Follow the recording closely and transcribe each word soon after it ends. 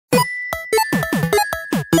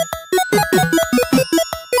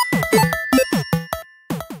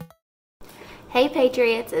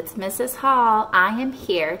Patriots, it's Mrs. Hall. I am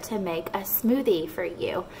here to make a smoothie for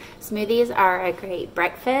you. Smoothies are a great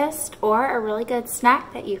breakfast or a really good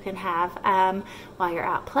snack that you can have while you're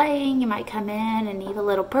out playing. You might come in and need a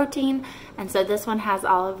little protein, and so this one has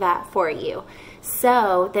all of that for you.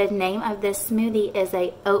 So the name of this smoothie is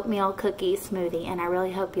a oatmeal cookie smoothie, and I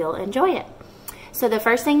really hope you'll enjoy it. So the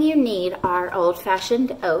first thing you need are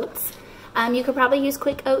old-fashioned oats. You could probably use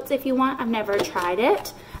quick oats if you want. I've never tried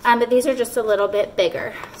it. But these are just a little bit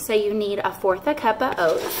bigger. So you need 1/4 cup of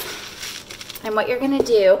oats. And what you're going to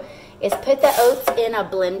do is put the oats in a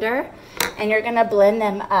blender and you're going to blend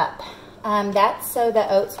them up. That's so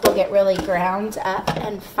the oats will get really ground up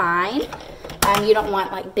and fine. You don't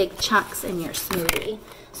want like big chunks in your smoothie.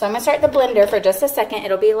 So I'm going to start the blender for just a second.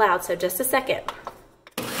 It'll be loud, so just a second.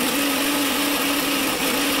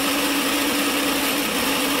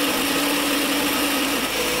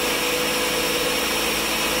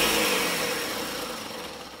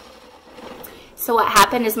 So what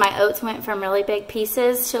happened is my oats went from really big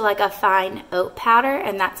pieces to like a fine oat powder,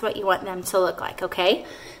 and that's what you want them to look like, okay?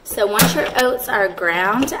 So once your oats are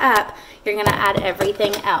ground up, you're gonna add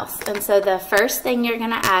everything else. And so the first thing you're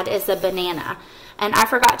gonna add is a banana. And I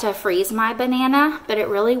forgot to freeze my banana, but it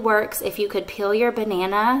really works if you could peel your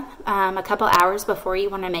banana a couple hours before you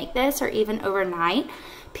wanna make this, or even overnight.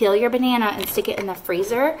 Peel your banana and stick it in the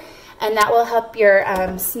freezer, and that will help your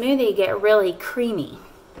smoothie get really creamy.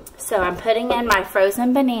 So I'm putting in my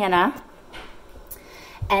frozen banana,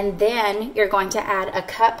 and then you're going to add a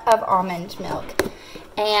cup of almond milk.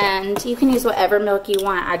 And you can use whatever milk you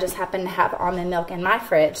want. I just happen to have almond milk in my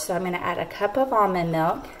fridge, so I'm going to add a cup of almond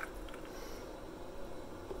milk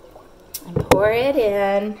and pour it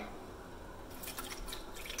in.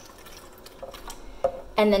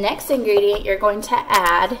 And the next ingredient you're going to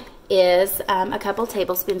add is a couple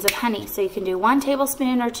tablespoons of honey. So you can do 1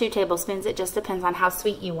 tablespoon or 2 tablespoons. It just depends on how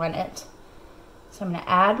sweet you want it. So I'm going to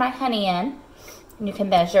add my honey in. And you can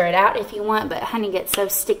measure it out if you want, but honey gets so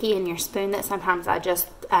sticky in your spoon that sometimes I just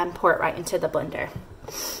pour it right into the blender.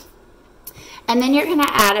 And then you're going to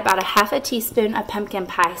add about 1/2 teaspoon of pumpkin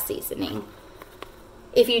pie seasoning.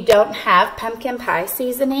 If you don't have pumpkin pie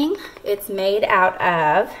seasoning, it's made out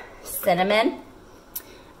of cinnamon,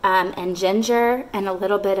 and ginger and a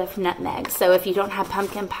little bit of nutmeg. So if you don't have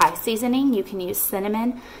pumpkin pie seasoning, you can use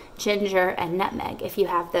cinnamon, ginger, and nutmeg if you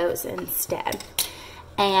have those instead.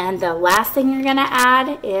 And the last thing you're gonna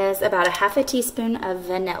add is about 1/2 teaspoon of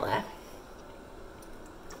vanilla.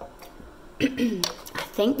 I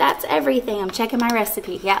think that's everything. I'm checking my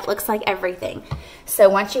recipe. Yeah, it looks like everything. So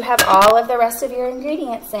once you have all of the rest of your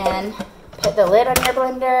ingredients in, put the lid on your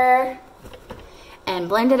blender and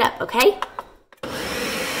blend it up, okay?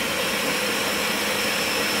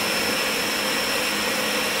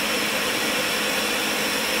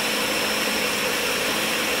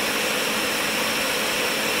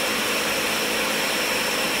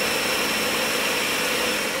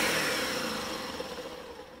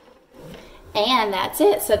 And that's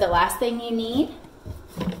it. So the last thing you need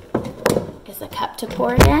is a cup to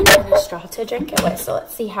pour it in and a straw to drink it with. So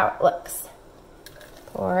let's see how it looks.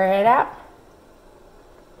 Pour it out.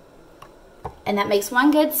 And that makes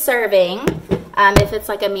 1 good serving if it's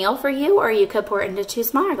like a meal for you, or you could pour it into 2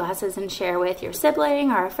 smaller glasses and share with your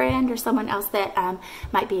sibling or a friend or someone else that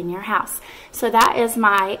might be in your house. So that is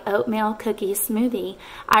my oatmeal cookie smoothie.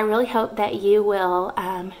 I really hope that you will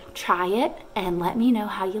try it and let me know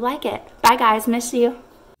how you like it. Bye guys, miss you.